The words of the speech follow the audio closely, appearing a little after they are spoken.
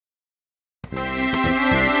Hi,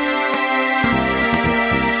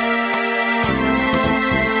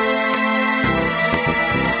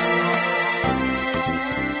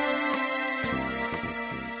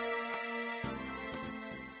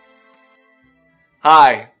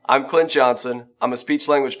 I'm Clint Johnson. I'm a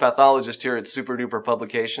speech-language pathologist here at Super Duper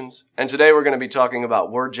Publications, and today we're going to be talking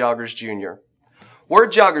about Word Joggers Junior.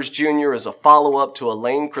 Word Joggers Junior is a follow-up to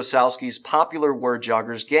Elaine Krasowski's popular Word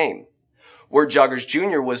Joggers game. Word Joggers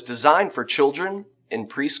Junior was designed for children in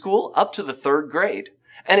preschool up to the 3rd grade,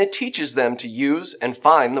 and it teaches them to use and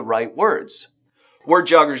find the right words. Word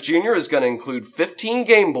Joggers Junior is going to include 15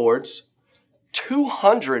 game boards,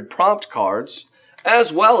 200 prompt cards,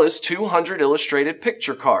 as well as 200 illustrated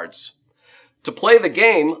picture cards. To play the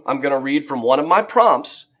game, I'm going to read from one of my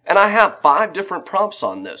prompts, and I have 5 different prompts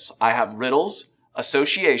on this. I have riddles,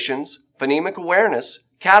 associations, phonemic awareness,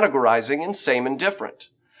 categorizing, and same and different.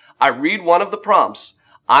 I read one of the prompts.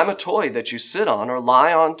 I'm a toy that you sit on or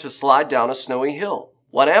lie on to slide down a snowy hill.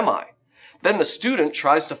 What am I? Then the student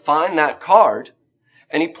tries to find that card,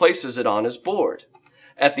 and he places it on his board.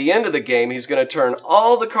 At the end of the game, he's going to turn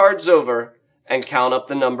all the cards over and count up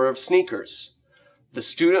the number of sneakers. The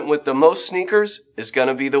student with the most sneakers is going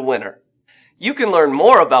to be the winner. You can learn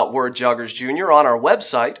more about Word Joggers Junior on our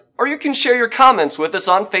website, or you can share your comments with us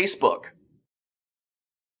on Facebook.